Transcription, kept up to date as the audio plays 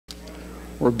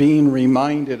We're being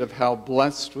reminded of how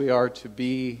blessed we are to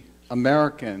be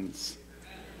Americans.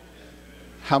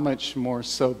 How much more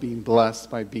so being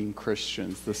blessed by being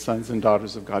Christians, the sons and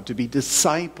daughters of God, to be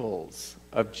disciples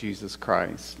of Jesus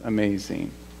Christ.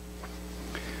 Amazing.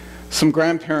 Some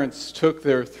grandparents took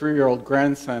their 3-year-old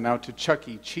grandson out to Chuck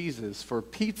E. Cheese's for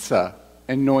pizza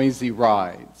and noisy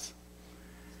rides.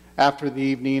 After the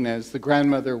evening, as the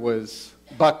grandmother was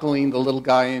buckling the little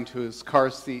guy into his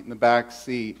car seat in the back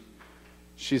seat,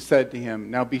 she said to him,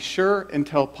 "Now be sure and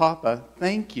tell Papa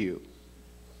thank you."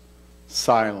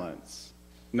 Silence.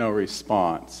 No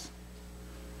response.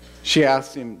 She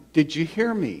asked him, "Did you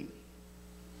hear me?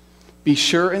 Be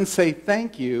sure and say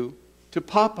thank you to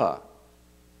Papa."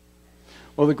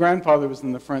 Well, the grandfather was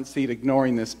in the front seat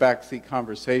ignoring this backseat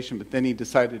conversation, but then he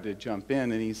decided to jump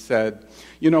in and he said,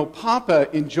 "You know, Papa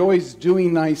enjoys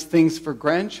doing nice things for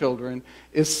grandchildren,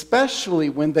 especially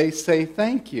when they say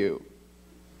thank you."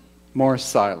 More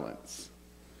silence.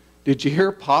 "Did you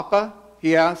hear Papa?"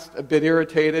 he asked, a bit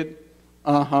irritated.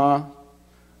 "Uh-huh,"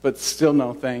 but still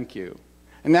no thank you.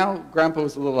 And now Grandpa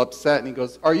was a little upset and he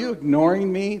goes, "Are you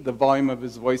ignoring me?" The volume of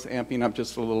his voice amping up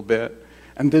just a little bit.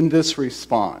 And then this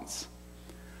response,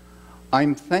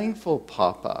 "I'm thankful,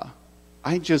 Papa.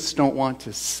 I just don't want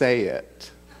to say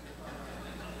it."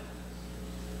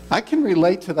 I can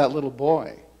relate to that little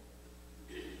boy.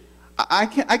 I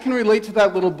can relate to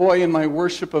that little boy in my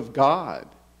worship of God.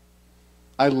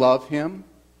 I love him.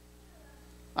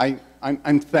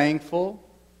 I'm thankful.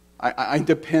 I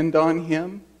depend on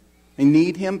him. I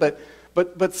need him.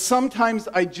 But sometimes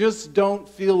I just don't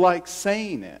feel like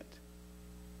saying it.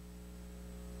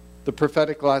 The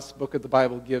prophetic last book of the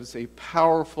Bible gives a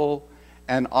powerful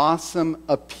and awesome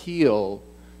appeal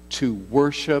to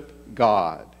worship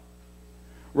God.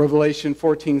 Revelation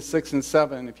 14:6 and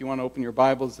 7, if you want to open your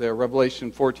Bibles there,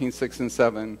 Revelation 14:6 and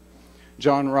 7,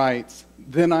 John writes,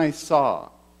 "Then I saw,"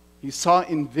 he saw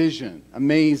in vision,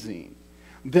 amazing,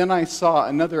 "Then I saw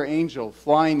another angel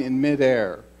flying in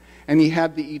midair, and he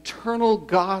had the eternal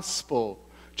gospel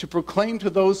to proclaim to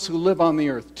those who live on the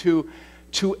earth,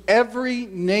 to every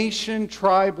nation,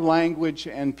 tribe, language,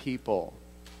 and people.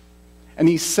 And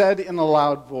he said in a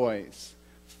loud voice,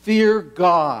 'Fear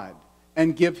God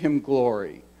and give him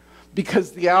glory,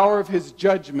 because the hour of his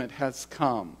judgment has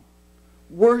come.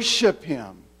 Worship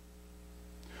him.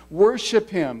 Worship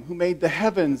him who made the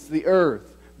heavens, the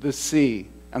earth, the sea,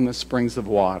 and the springs of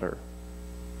water.'"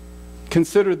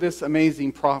 Consider this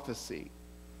amazing prophecy.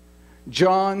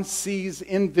 John sees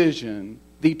in vision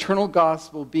the eternal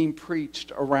gospel being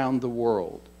preached around the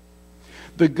world.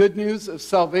 The good news of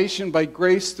salvation by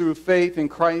grace through faith in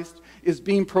Christ is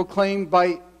being proclaimed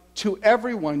to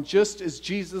everyone, just as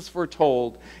Jesus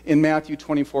foretold in Matthew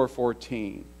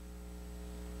 24:14.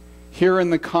 Here in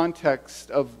the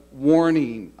context of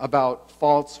warning about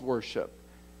false worship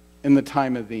in the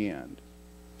time of the end.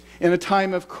 In a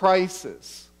time of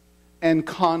crisis and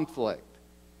conflict,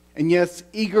 and yes,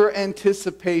 eager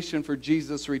anticipation for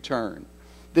Jesus' return.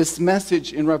 This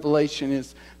message in Revelation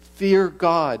is fear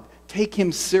God, take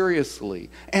him seriously,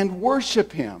 and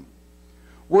worship him.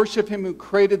 Worship him who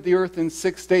created the earth in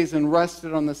 6 days and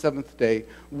rested on the seventh day.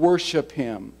 Worship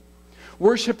him.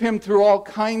 Worship him through all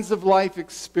kinds of life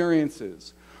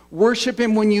experiences. Worship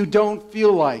him when you don't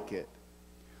feel like it.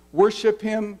 Worship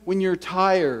him when you're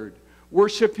tired.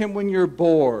 Worship him when you're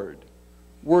bored.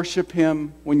 Worship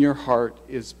him when your heart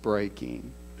is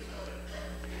breaking.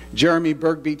 Jeremy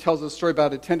Bergby tells a story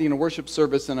about attending a worship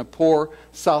service in a poor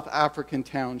South African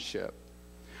township.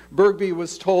 Bergby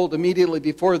was told immediately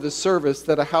before the service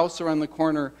that a house around the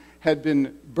corner had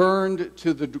been burned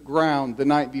to the ground the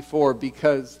night before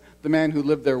because the man who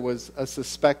lived there was a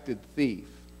suspected thief.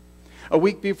 A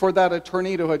week before that, a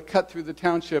tornado had cut through the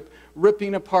township,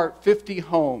 ripping apart 50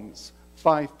 homes.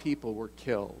 5 people were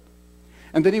killed.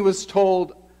 And then he was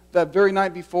told that very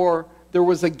night before, there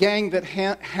was a gang that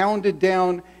hounded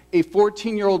down a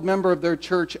 14-year-old member of their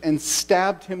church and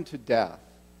stabbed him to death.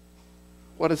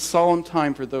 What a solemn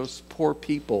time for those poor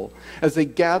people as they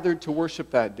gathered to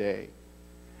worship that day.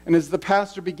 And as the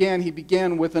pastor began, he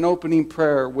began with an opening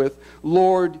prayer with,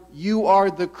 "Lord, you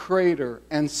are the creator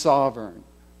and sovereign."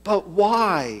 But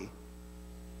why?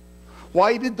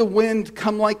 Why did the wind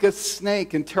come like a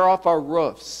snake and tear off our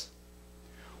roofs?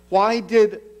 Why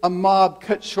did a mob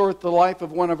cut short the life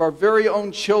of one of our very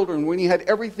own children when he had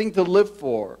everything to live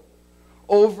for?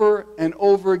 Over and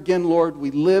over again, Lord,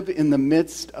 we live in the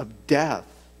midst of death.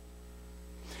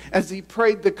 As he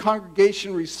prayed, the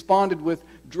congregation responded with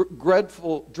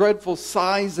dreadful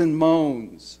sighs and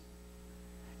moans.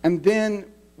 And then,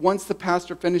 once the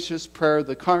pastor finished his prayer,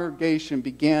 the congregation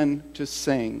began to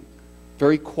sing,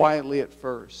 very quietly at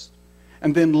first.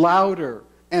 And then louder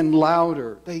and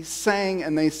louder, they sang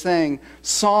and they sang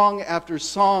song after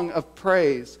song of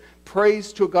praise.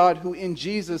 Praise to a God who in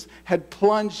Jesus had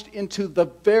plunged into the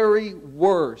very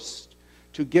worst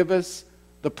to give us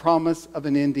the promise of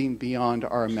an ending beyond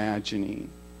our imagining.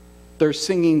 Their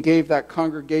singing gave that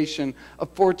congregation a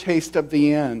foretaste of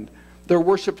the end. Their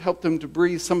worship helped them to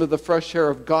breathe some of the fresh air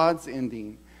of God's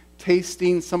ending,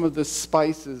 tasting some of the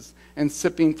spices and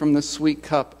sipping from the sweet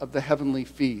cup of the heavenly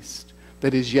feast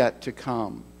that is yet to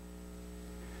come.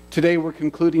 Today we're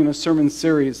concluding a sermon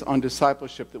series on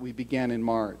discipleship that we began in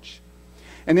March.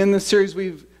 And in this series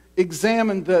we've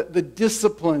examined the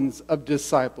disciplines of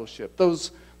discipleship, those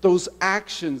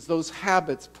actions, those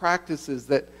habits, practices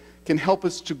that can help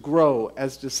us to grow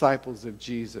as disciples of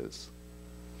Jesus.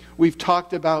 We've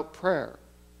talked about prayer,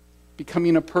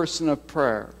 becoming a person of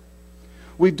prayer.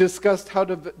 We've discussed how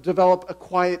to develop a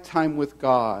quiet time with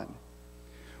God.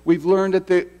 We've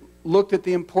looked at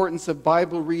the importance of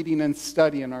Bible reading and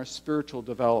study in our spiritual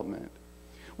development.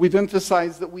 We've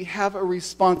emphasized that we have a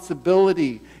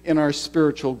responsibility in our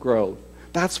spiritual growth.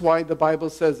 That's why the Bible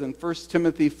says in 1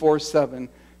 Timothy 4:7,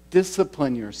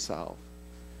 discipline yourself.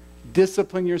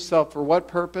 Discipline yourself for what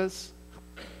purpose?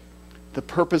 The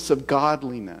purpose of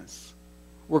godliness.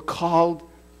 We're called,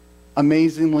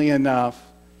 amazingly enough,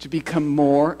 to become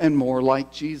more and more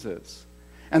like Jesus.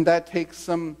 And that takes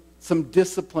some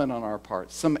discipline on our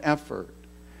part, some effort.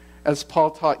 As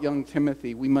Paul taught young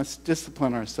Timothy, we must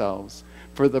discipline ourselves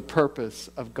for the purpose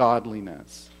of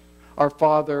godliness. Our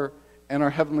Father and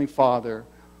our Heavenly Father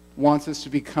wants us to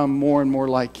become more and more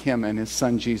like Him and His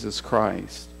Son, Jesus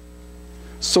Christ.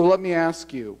 So let me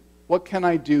ask you, what can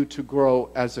I do to grow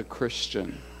as a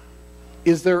Christian?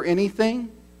 Is there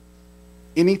anything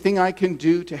I can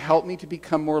do to help me to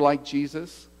become more like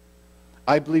Jesus?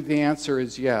 I believe the answer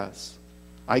is yes.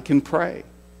 I can pray.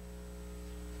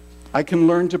 I can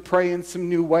learn to pray in some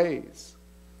new ways.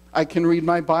 I can read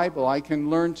my Bible. I can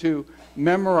learn to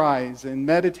memorize and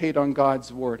meditate on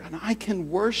God's Word. And I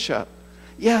can worship.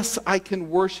 Yes, I can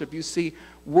worship. You see,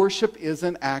 worship is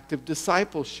an act of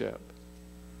discipleship.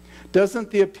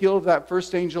 Doesn't the appeal of that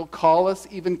first angel call us,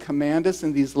 even command us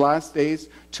in these last days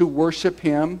to worship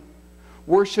Him?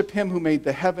 Worship Him who made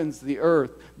the heavens, the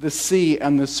earth, the sea,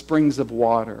 and the springs of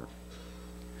water.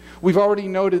 We've already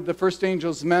noted the first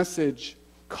angel's message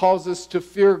calls us to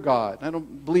fear God. I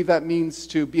don't believe that means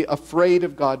to be afraid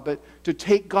of God, but to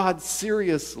take God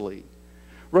seriously.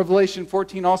 Revelation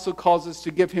 14 also calls us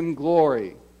to give Him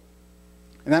glory.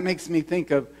 And that makes me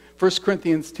think of 1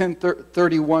 Corinthians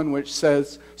 10:31, which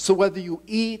says, so whether you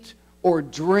eat or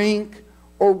drink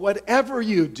or whatever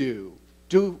you do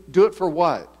it for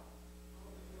what?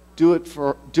 Do it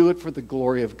for the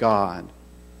glory of God.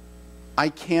 I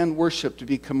can worship to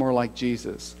become more like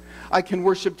Jesus. I can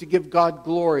worship to give God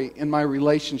glory in my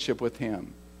relationship with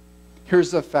Him.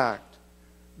 Here's a fact.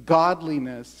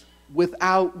 Godliness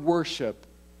without worship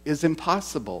is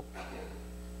impossible.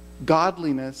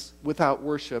 Godliness without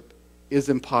worship is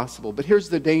impossible. But here's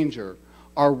the danger.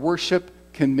 Our worship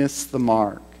can miss the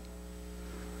mark.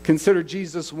 Consider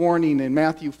Jesus' warning in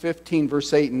Matthew 15,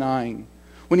 verse 8 and 9.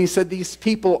 When He said, these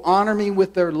people honor me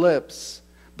with their lips,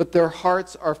 but their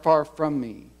hearts are far from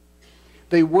me.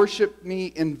 They worship me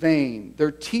in vain.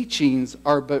 Their teachings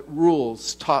are but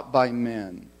rules taught by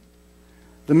men.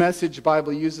 The Message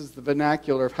Bible uses the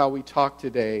vernacular of how we talk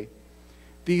today.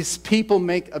 These people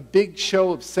make a big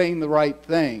show of saying the right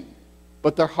thing,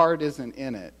 but their heart isn't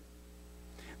in it.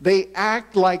 They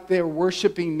act like they're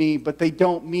worshiping me, but they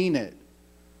don't mean it.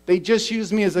 They just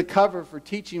use me as a cover for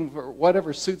teaching for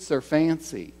whatever suits their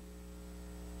fancy.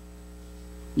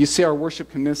 You see, our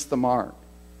worship can miss the mark.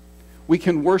 We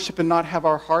can worship and not have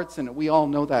our hearts in it. We all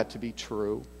know that to be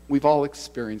true. We've all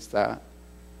experienced that.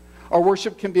 Our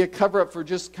worship can be a cover-up for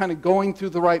just kind of going through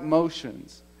the right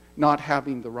motions, not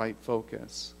having the right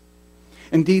focus.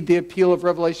 Indeed, the appeal of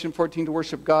Revelation 14 to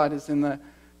worship God is in the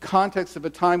context of a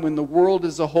time when the world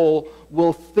as a whole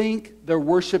will think they're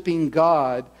worshiping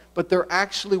God, but they're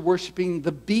actually worshiping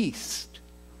the beast,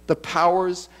 the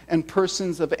powers and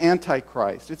persons of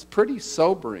Antichrist. It's pretty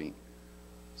sobering.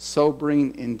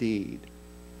 Sobering indeed.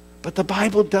 But the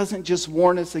Bible doesn't just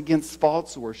warn us against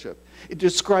false worship. It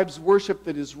describes worship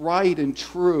that is right and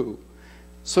true.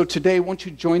 So today, won't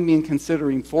you join me in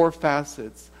considering 4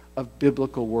 facets of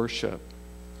biblical worship?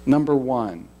 Number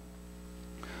 1,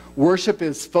 worship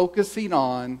is focusing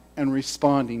on and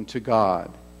responding to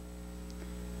God.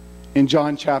 In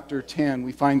John chapter 10,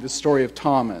 we find the story of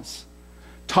Thomas.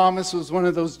 Thomas was one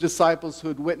of those disciples who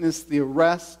had witnessed the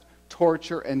arrest,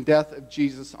 torture, and death of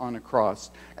Jesus on a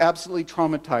cross. Absolutely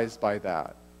traumatized by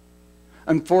that.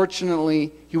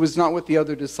 Unfortunately, he was not with the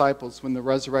other disciples when the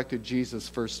resurrected Jesus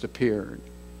first appeared.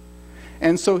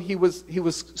 And so he was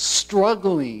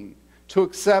struggling to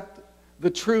accept the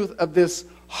truth of this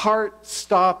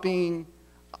heart-stopping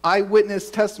eyewitness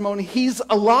testimony. He's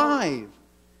alive.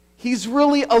 He's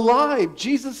really alive.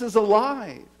 Jesus is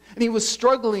alive. And he was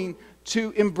struggling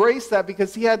to embrace that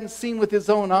because he hadn't seen with his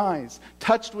own eyes,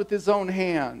 touched with his own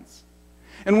hands.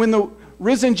 And when the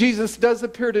risen Jesus does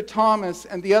appear to Thomas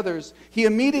and the others, he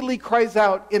immediately cries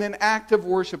out in an act of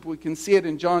worship. We can see it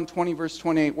in John 20, verse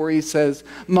 28, where he says,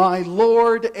 "My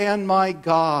Lord and my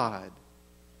God."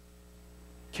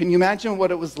 Can you imagine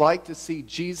what it was like to see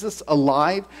Jesus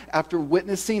alive after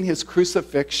witnessing his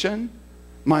crucifixion?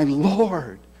 My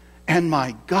Lord and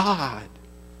my God.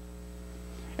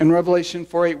 In Revelation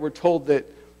 4:8, we're told that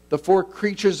the four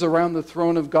creatures around the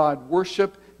throne of God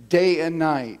worship day and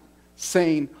night,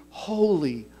 saying,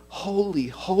 "Holy, holy,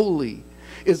 holy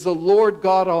is the Lord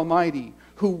God Almighty,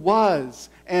 who was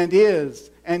and is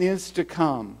to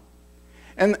come."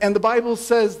 And the Bible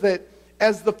says that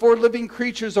as the four living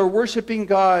creatures are worshiping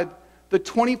God, the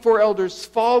 24 elders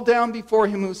fall down before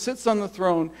him who sits on the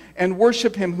throne and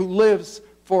worship him who lives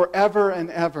forever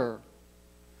and ever.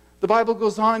 The Bible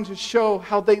goes on to show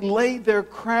how they lay their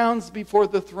crowns before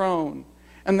the throne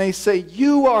and they say,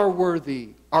 "You are worthy,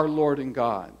 our Lord and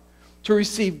God, to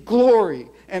receive glory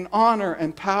and honor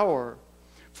and power.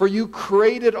 For you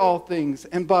created all things,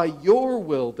 and by your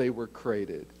will they were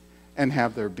created and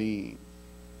have their being."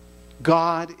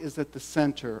 God is at the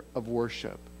center of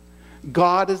worship.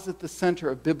 God is at the center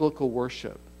of biblical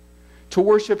worship. To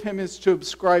worship him is to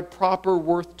ascribe proper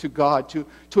worth to God,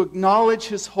 to acknowledge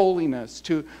his holiness,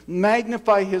 to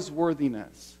magnify his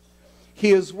worthiness.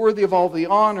 He is worthy of all the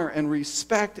honor and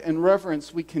respect and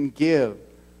reverence we can give,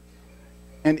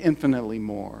 and infinitely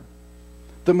more.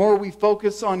 The more we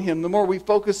focus on him, the more we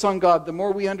focus on God, the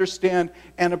more we understand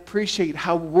and appreciate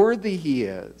how worthy he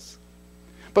is.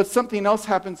 But something else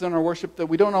happens in our worship that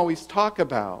we don't always talk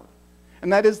about.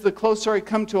 And that is, the closer I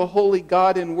come to a holy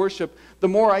God in worship, the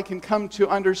more I can come to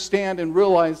understand and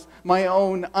realize my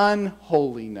own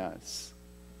unholiness.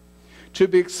 To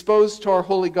be exposed to our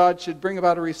holy God should bring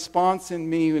about a response in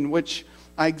me in which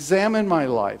I examine my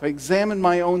life, I examine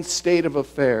my own state of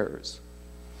affairs.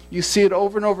 You see it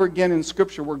over and over again in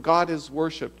Scripture where God is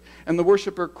worshipped, and the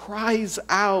worshiper cries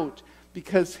out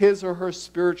because his or her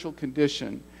spiritual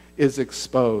condition is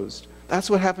exposed. That's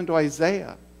what happened to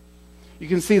Isaiah. You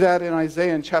can see that in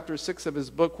Isaiah in chapter 6 of his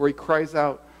book, where he cries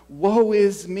out, "Woe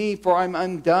is me, for I'm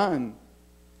undone,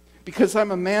 because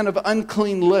I'm a man of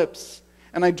unclean lips,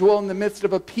 and I dwell in the midst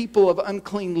of a people of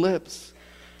unclean lips.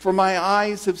 For my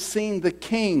eyes have seen the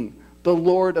King, the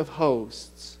Lord of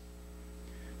hosts."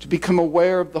 To become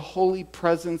aware of the holy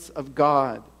presence of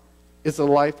God is a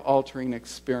life-altering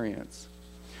experience.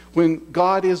 When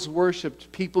God is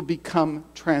worshipped, people become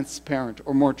transparent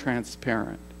or more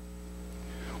transparent.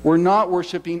 We're not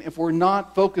worshiping if we're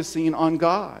not focusing on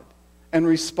God and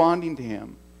responding to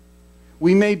him.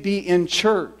 We may be in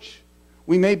church.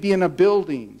 We may be in a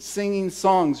building, singing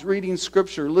songs, reading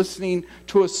scripture, listening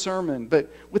to a sermon, but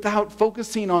without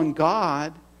focusing on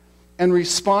God and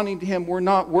responding to him, we're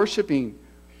not worshiping.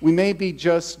 We may be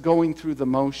just going through the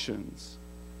motions.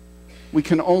 We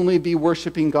can only be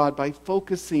worshiping God by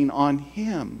focusing on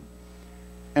him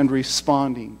and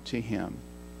responding to him.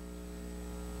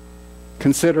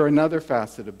 Consider another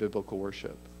facet of biblical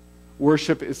worship.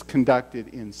 Worship is conducted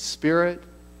in spirit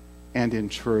and in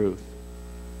truth.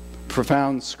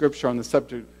 Profound scripture on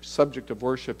the subject of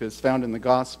worship is found in the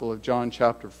Gospel of John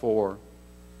chapter 4.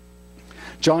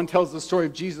 John tells the story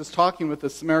of Jesus talking with a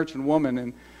Samaritan woman,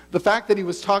 and the fact that he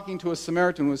was talking to a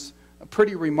Samaritan was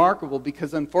pretty remarkable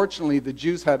because unfortunately the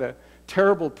Jews had a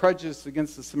terrible prejudice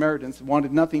against the Samaritans and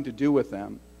wanted nothing to do with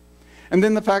them. And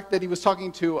then the fact that he was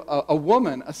talking to a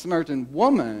woman, a Samaritan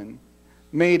woman,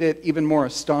 made it even more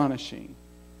astonishing.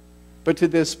 But to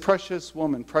this precious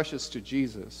woman, precious to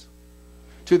Jesus,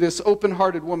 to this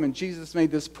open-hearted woman, Jesus made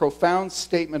this profound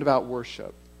statement about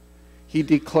worship. He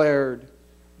declared,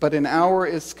 "But an hour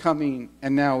is coming,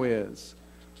 and now is,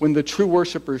 when the true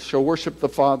worshipers shall worship the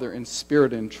Father in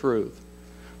spirit and truth.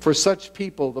 For such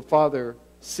people the Father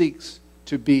seeks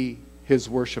to be his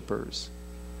worshipers."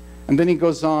 And then he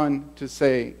goes on to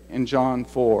say in John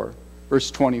 4,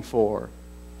 verse 24,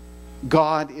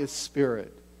 "God is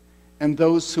spirit, and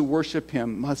those who worship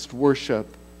him must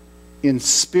worship in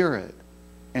spirit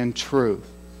and truth."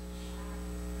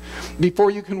 Before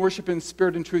you can worship in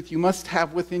spirit and truth, you must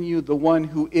have within you the one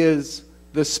who is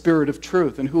the Spirit of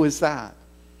truth. And who is that?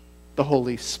 The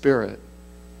Holy Spirit.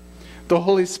 The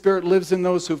Holy Spirit lives in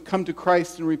those who have come to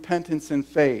Christ in repentance and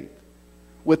faith.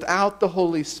 Without the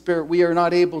Holy Spirit, we are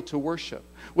not able to worship.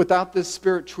 Without this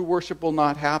Spirit, true worship will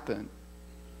not happen.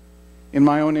 In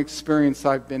my own experience,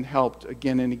 I've been helped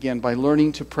again and again by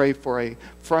learning to pray for a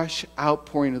fresh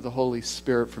outpouring of the Holy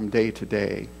Spirit from day to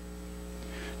day.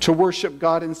 To worship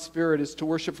God in spirit is to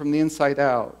worship from the inside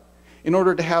out. In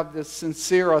order to have this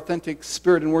sincere, authentic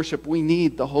spirit in worship, we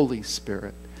need the Holy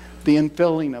Spirit, the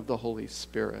infilling of the Holy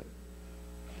Spirit.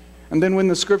 And then when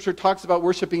the Scripture talks about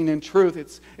worshiping in truth,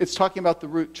 it's talking about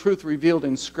the truth revealed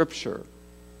in Scripture.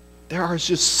 There are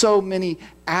just so many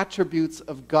attributes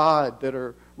of God that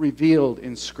are revealed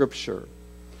in Scripture.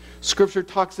 Scripture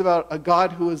talks about a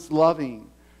God who is loving.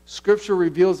 Scripture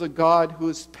reveals a God who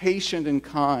is patient and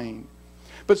kind.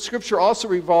 But Scripture also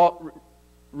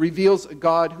reveals a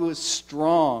God who is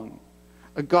strong,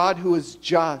 a God who is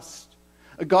just,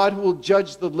 a God who will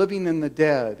judge the living and the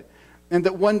dead, and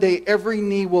that one day every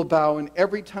knee will bow and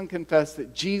every tongue confess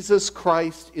that Jesus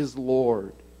Christ is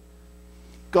Lord.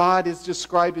 God is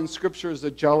described in Scripture as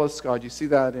a jealous God. You see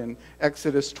that in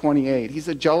Exodus 28. He's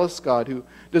a jealous God who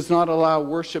does not allow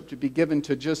worship to be given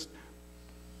to just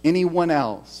anyone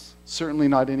else, certainly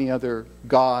not any other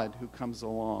God who comes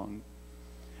along.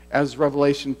 As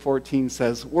Revelation 14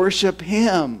 says, worship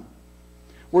Him.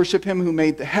 Worship Him who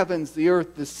made the heavens, the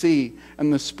earth, the sea,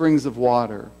 and the springs of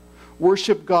water.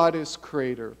 Worship God as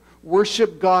Creator.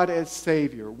 Worship God as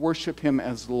Savior. Worship Him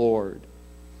as Lord.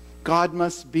 God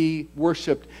must be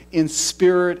worshiped in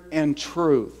spirit and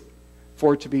truth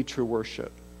for it to be true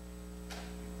worship.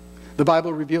 The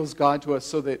Bible reveals God to us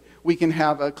so that we can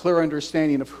have a clear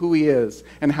understanding of who He is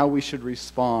and how we should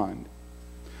respond.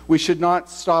 We should not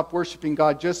stop worshiping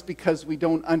God just because we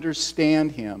don't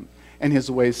understand Him and His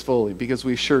ways fully, because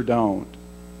we sure don't.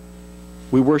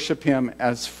 We worship Him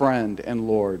as friend and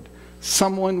Lord.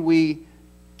 Someone we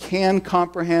can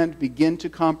comprehend, begin to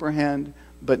comprehend,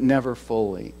 but never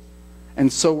fully.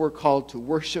 And so we're called to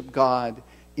worship God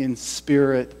in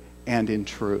spirit and in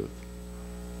truth.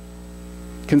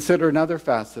 Consider another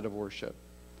facet of worship.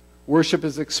 Worship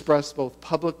is expressed both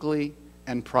publicly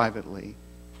and privately.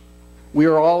 We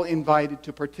are all invited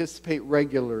to participate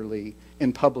regularly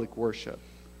in public worship.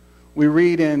 We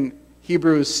read in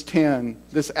Hebrews 10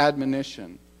 this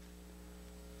admonition: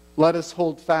 let us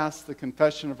hold fast the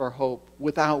confession of our hope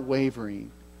without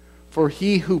wavering, for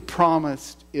He who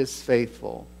promised is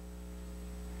faithful.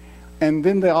 And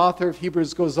then the author of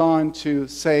Hebrews goes on to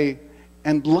say,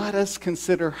 and let us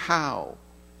consider how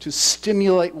to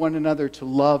stimulate one another to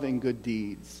love and good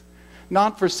deeds,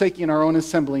 not forsaking our own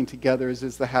assembling together as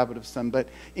is the habit of some, but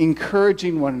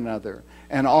encouraging one another,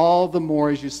 and all the more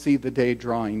as you see the day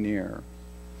drawing near.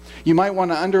 You might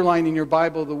want to underline in your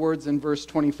Bible the words in verse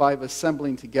 25,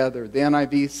 assembling together. The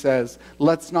NIV says,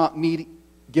 let's not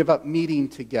give up meeting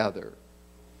together.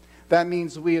 That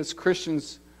means we as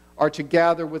Christians are to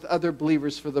gather with other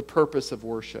believers for the purpose of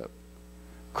worship.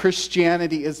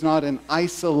 Christianity is not an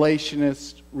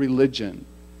isolationist religion.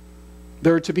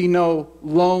 There are to be no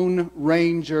Lone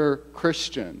Ranger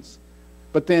Christians.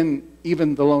 But then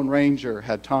even the Lone Ranger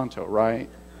had Tonto, right?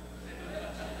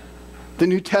 The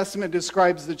New Testament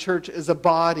describes the church as a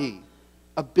body,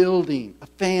 a building, a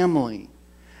family.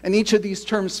 And each of these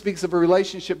terms speaks of a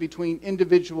relationship between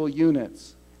individual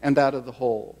units and that of the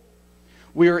whole.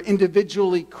 We are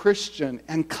individually Christian,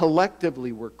 and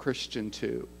collectively we're Christian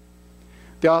too.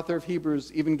 The author of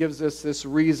Hebrews even gives us this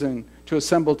reason to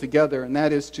assemble together, and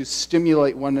that is to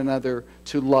stimulate one another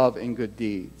to love and good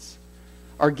deeds.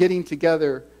 Our getting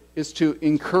together is to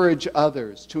encourage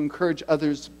others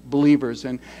believers,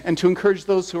 and to encourage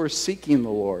those who are seeking the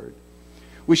Lord.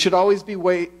 We should always be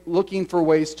looking for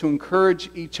ways to encourage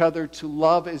each other to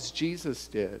love as Jesus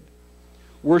did.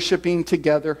 Worshiping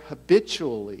together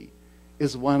habitually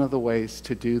is one of the ways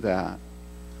to do that.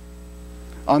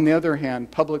 On the other hand,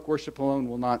 public worship alone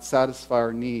will not satisfy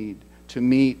our need to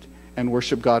meet and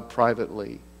worship God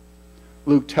privately.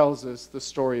 Luke tells us the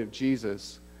story of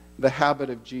Jesus, the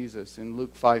habit of Jesus in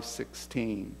Luke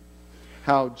 5:16,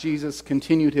 how Jesus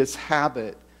continued His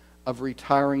habit of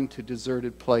retiring to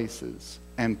deserted places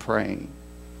and praying.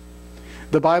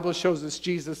 The Bible shows us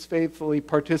Jesus faithfully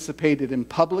participated in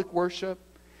public worship.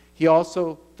 He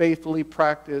also faithfully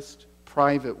practiced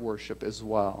private worship as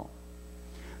well.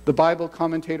 The Bible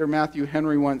commentator Matthew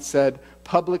Henry once said,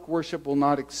 public worship will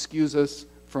not excuse us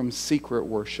from secret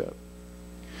worship.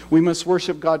 We must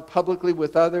worship God publicly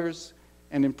with others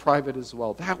and in private as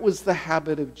well. That was the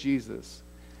habit of Jesus,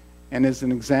 and is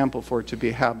an example for it to be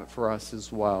a habit for us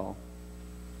as well.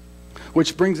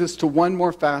 Which brings us to one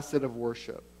more facet of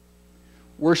worship.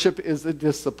 Worship is a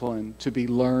discipline to be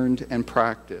learned and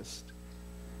practiced.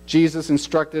 Jesus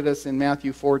instructed us in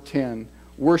Matthew 4:10,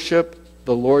 worship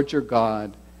the Lord your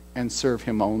God and serve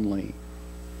him only.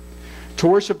 To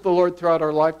worship the Lord throughout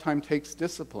our lifetime takes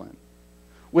discipline.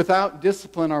 Without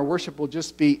discipline, our worship will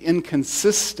just be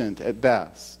inconsistent at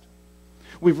best.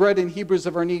 We've read in Hebrews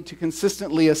of our need to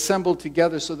consistently assemble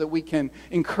together so that we can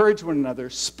encourage one another,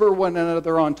 spur one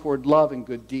another on toward love and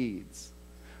good deeds.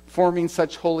 Forming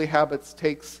such holy habits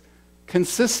takes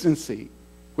consistency,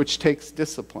 which takes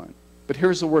discipline. But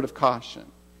here's a word of caution.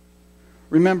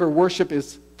 Remember, worship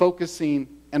is focusing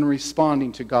and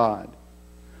responding to God.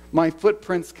 My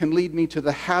footprints can lead me to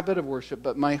the habit of worship,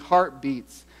 but my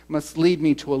heartbeats must lead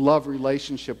me to a love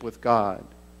relationship with God.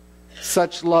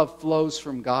 Such love flows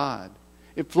from God.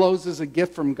 It flows as a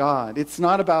gift from God. It's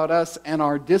not about us and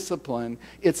our discipline.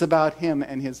 It's about him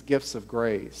and his gifts of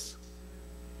grace.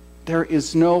 There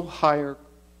is no higher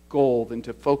goal than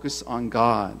to focus on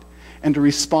God and to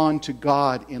respond to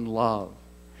God in love.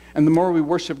 And the more we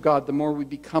worship God, the more we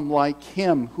become like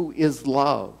him who is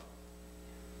love.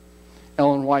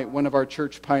 Ellen White, one of our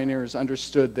church pioneers,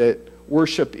 understood that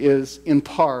worship is, in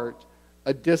part,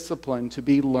 a discipline to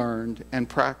be learned and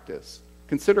practiced.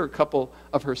 Consider a couple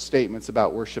of her statements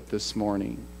about worship this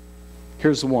morning.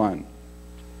 Here's one.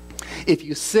 If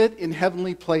you sit in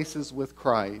heavenly places with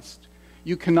Christ,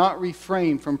 you cannot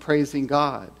refrain from praising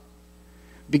God.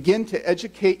 Begin to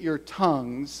educate your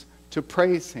tongues to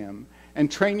praise him, and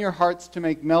train your hearts to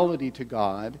make melody to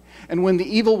God. And when the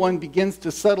evil one begins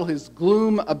to settle his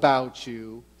gloom about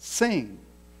you, sing.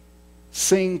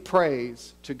 Sing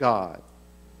praise to God.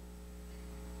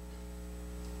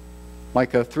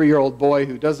 Like a 3-year-old boy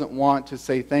who doesn't want to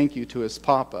say thank you to his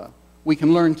papa, we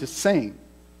can learn to sing.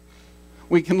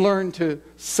 We can learn to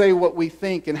say what we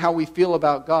think and how we feel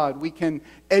about God. We can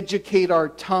educate our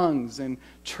tongues and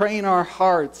train our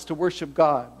hearts to worship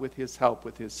God with his help,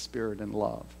 with his spirit and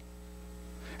love.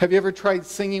 Have you ever tried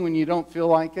singing when you don't feel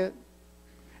like it?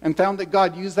 And found that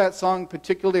God used that song,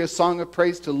 particularly a song of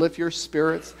praise, to lift your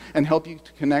spirits and help you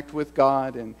to connect with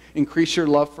God and increase your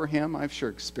love for him? I've sure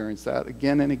experienced that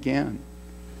again and again.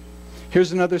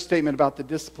 Here's another statement about the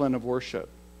discipline of worship.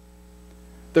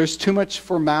 There's too much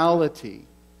formality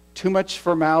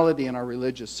in our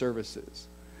religious services.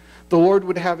 The Lord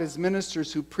would have his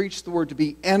ministers who preach the word to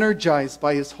be energized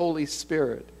by his Holy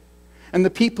Spirit. And the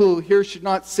people here should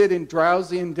not sit in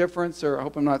drowsy indifference, or I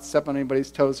hope I'm not stepping on anybody's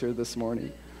toes here this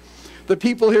morning. The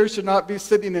people here should not be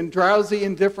sitting in drowsy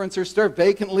indifference or stare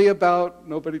vacantly about.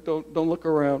 Nobody, don't look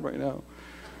around right now.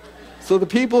 So the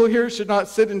people here should not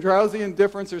sit in drowsy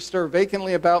indifference or stare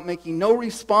vacantly about, making no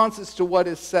responses to what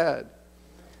is said.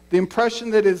 The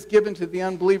impression that is given to the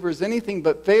unbeliever is anything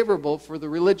but favorable for the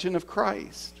religion of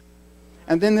Christ.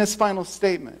 And then this final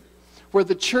statement, where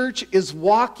the church is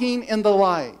walking in the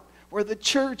light, where the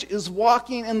church is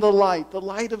walking in the light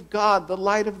of God, the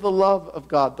light of the love of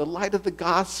God, the light of the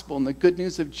gospel and the good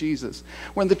news of Jesus.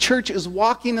 When the church is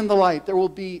walking in the light, there will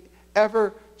be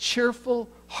ever cheerful,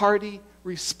 hearty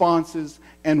responses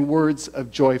and words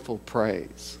of joyful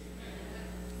praise.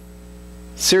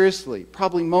 Seriously,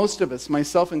 probably most of us,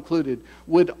 myself included,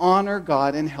 would honor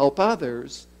God and help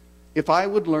others if I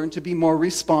would learn to be more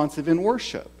responsive in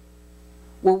worship.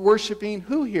 We're worshiping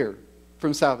who here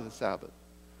from Sabbath to Sabbath?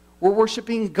 We're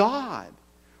worshiping God.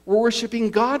 We're worshiping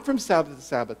God from Sabbath to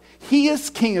Sabbath. He is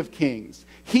King of Kings.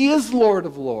 He is Lord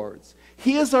of Lords.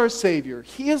 He is our Savior.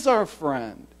 He is our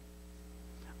friend.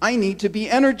 I need to be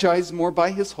energized more by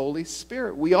his Holy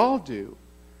Spirit. We all do.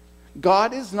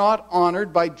 God is not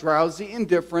honored by drowsy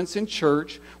indifference in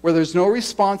church where there's no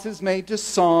responses made to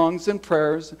songs and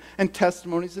prayers and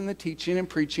testimonies in the teaching and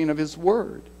preaching of his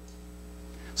word.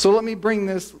 So let me bring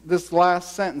this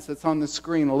last sentence that's on the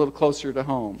screen a little closer to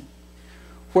home.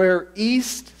 Where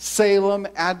East Salem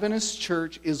Adventist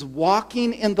Church is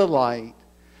walking in the light,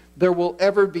 there will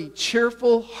ever be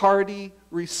cheerful, hearty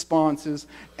responses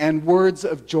and words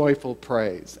of joyful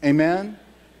praise. Amen?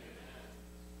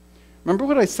 Remember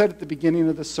what I said at the beginning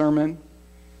of the sermon?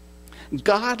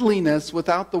 Godliness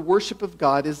without the worship of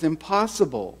God is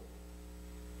impossible.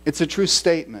 It's a true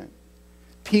statement.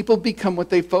 People become what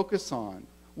they focus on.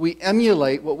 We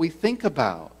emulate what we think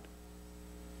about.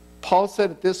 Paul said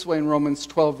it this way in Romans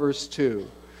 12, verse 2.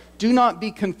 Do not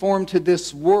be conformed to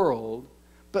this world,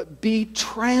 but be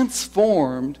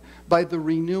transformed by the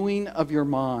renewing of your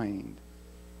mind.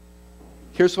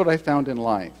 Here's what I found in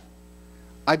life.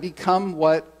 I become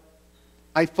what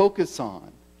I focus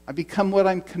on. I become what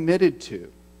I'm committed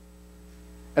to.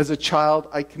 As a child,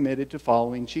 I committed to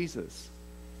following Jesus.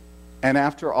 And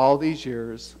after all these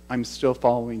years, I'm still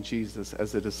following Jesus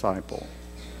as a disciple.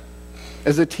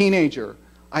 As a teenager,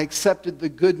 I accepted the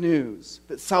good news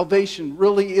that salvation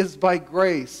really is by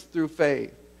grace through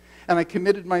faith. And I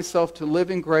committed myself to live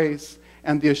in grace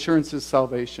and the assurance of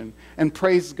salvation. And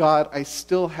praise God, I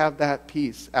still have that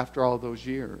peace after all those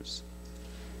years.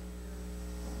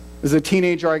 As a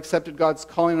teenager, I accepted God's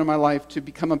calling on my life to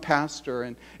become a pastor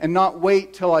and not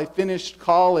wait till I finished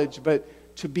college, but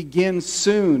to begin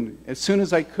soon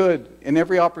as I could, in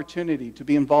every opportunity, to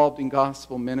be involved in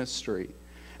gospel ministry.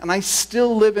 And I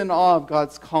still live in awe of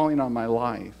God's calling on my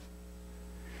life.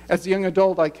 As a young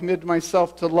adult, I committed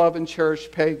myself to love and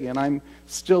cherish Peggy, and I'm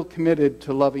still committed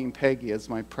to loving Peggy as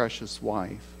my precious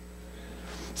wife.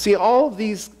 See, all of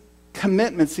these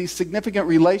commitments, these significant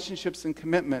relationships and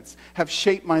commitments have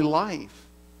shaped my life.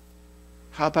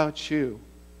 How about you?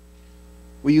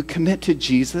 Will you commit to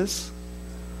Jesus?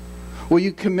 Will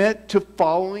you commit to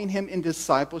following him in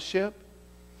discipleship?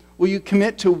 Will you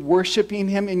commit to worshiping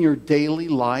him in your daily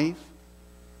life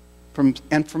from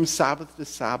Sabbath to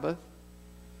Sabbath?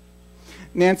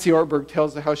 Nancy Ortberg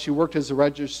tells us how she worked as a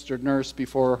registered nurse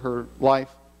before her life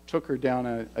took her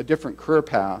down a different career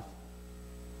path.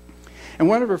 And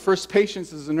one of her first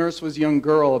patients as a nurse was a young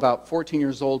girl about 14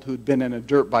 years old who had been in a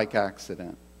dirt bike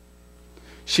accident.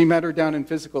 She met her down in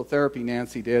physical therapy,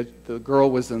 Nancy did. The girl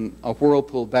was in a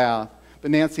whirlpool bath,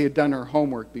 but Nancy had done her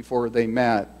homework before they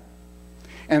met.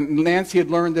 And Nancy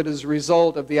had learned that as a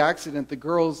result of the accident, the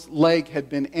girl's leg had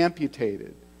been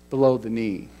amputated below the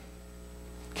knee.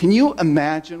 Can you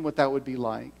imagine what that would be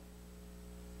like?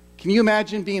 Can you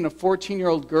imagine being a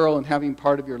 14-year-old girl and having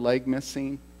part of your leg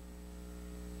missing?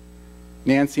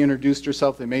 Nancy introduced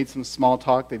herself. They made some small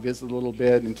talk. They visited a little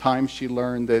bit. In time, she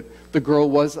learned that the girl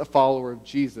was a follower of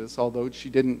Jesus, although she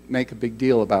didn't make a big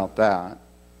deal about that.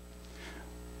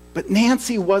 But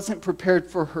Nancy wasn't prepared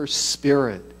for her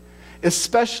spirit,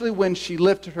 especially when she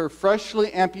lifted her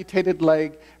freshly amputated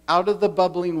leg out of the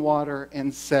bubbling water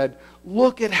and said,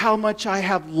 "Look at how much I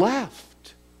have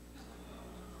left."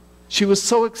 She was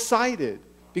so excited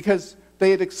because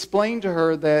they had explained to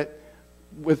her that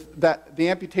with the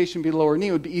amputation below her knee,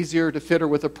 it would be easier to fit her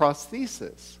with a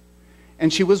prosthesis.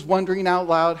 And she was wondering out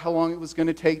loud how long it was going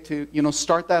to take to,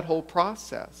 start that whole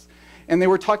process. And they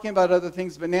were talking about other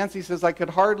things, but Nancy says, I could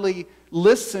hardly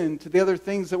listen to the other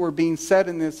things that were being said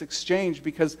in this exchange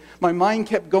because my mind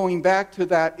kept going back to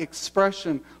that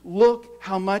expression, "Look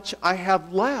how much I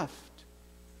have left."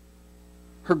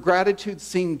 Her gratitude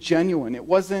seemed genuine. It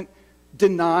wasn't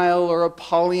denial or a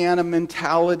Pollyanna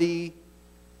mentality.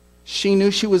 She knew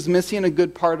she was missing a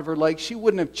good part of her leg. She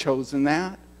wouldn't have chosen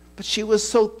that. But she was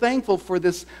so thankful for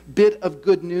this bit of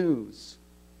good news.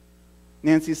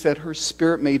 Nancy said, her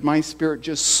spirit made my spirit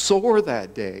just soar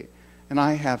that day, and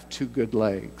I have two good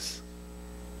legs.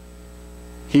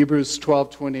 Hebrews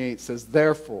 12:28 says,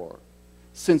 therefore,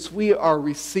 since we are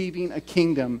receiving a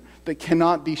kingdom that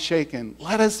cannot be shaken,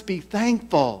 let us be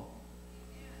thankful.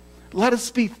 Let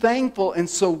us be thankful and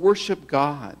so worship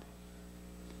God.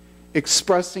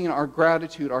 Expressing our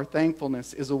gratitude, our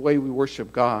thankfulness is a way we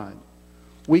worship God.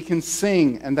 We can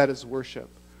sing, and that is worship.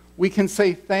 We can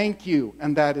say thank you,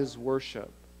 and that is worship.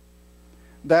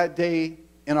 That day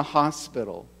in a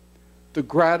hospital, the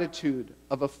gratitude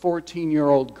of a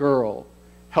 14-year-old girl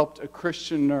helped a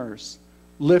Christian nurse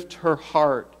lift her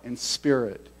heart and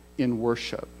spirit in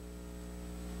worship.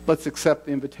 Let's accept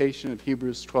the invitation of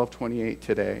Hebrews 12:28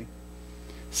 today.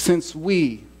 Since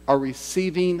we are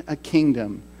receiving a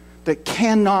kingdom that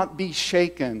cannot be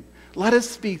shaken, let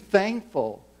us be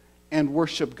thankful and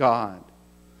worship God.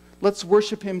 Let's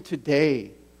worship him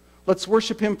today. Let's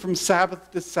worship him from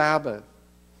Sabbath to Sabbath.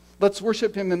 Let's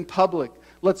worship him in public.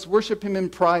 Let's worship him in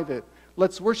private.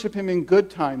 Let's worship him in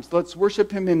good times. Let's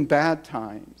worship him in bad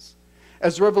times.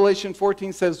 As Revelation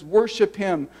 14 says, worship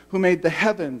him who made the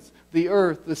heavens, the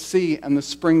earth, the sea, and the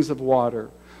springs of water.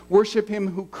 Worship him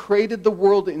who created the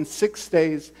world in 6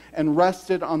 days and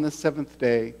rested on the seventh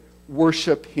day.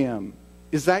 Worship him.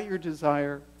 Is that your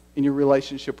desire in your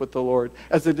relationship with the Lord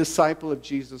as a disciple of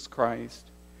Jesus Christ?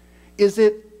 Is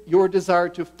it your desire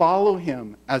to follow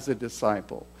him as a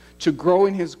disciple, to grow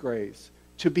in his grace,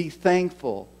 to be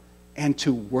thankful, and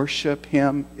to worship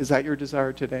him? Is that your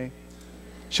desire today?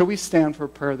 Shall we stand for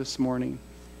prayer this morning?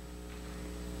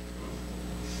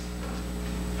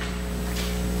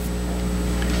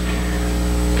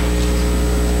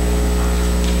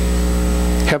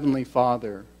 Heavenly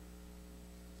Father,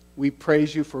 we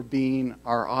praise you for being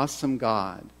our awesome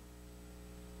God.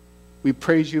 We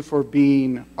praise you for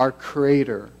being our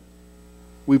Creator.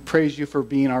 We praise you for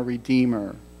being our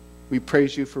Redeemer. We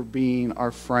praise you for being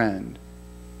our friend.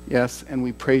 Yes, and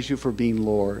we praise you for being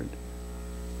Lord.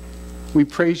 We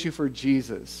praise you for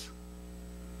Jesus,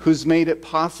 who's made it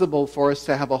possible for us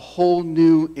to have a whole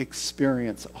new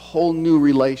experience, a whole new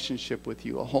relationship with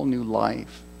you, a whole new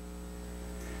life.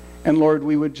 And Lord,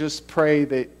 we would just pray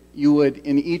that you would,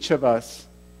 in each of us,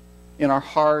 in our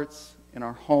hearts, in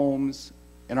our homes,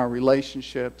 in our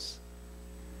relationships,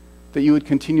 that you would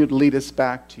continue to lead us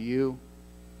back to you.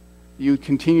 You would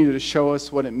continue to show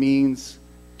us what it means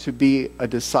to be a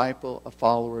disciple, a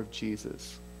follower of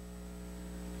Jesus.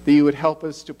 That you would help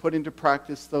us to put into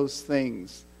practice those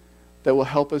things that will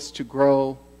help us to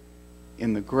grow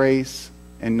in the grace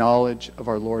and knowledge of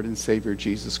our Lord and Savior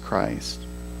Jesus Christ,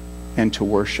 and to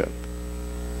worship.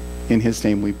 In his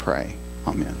name we pray.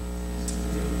 Amen.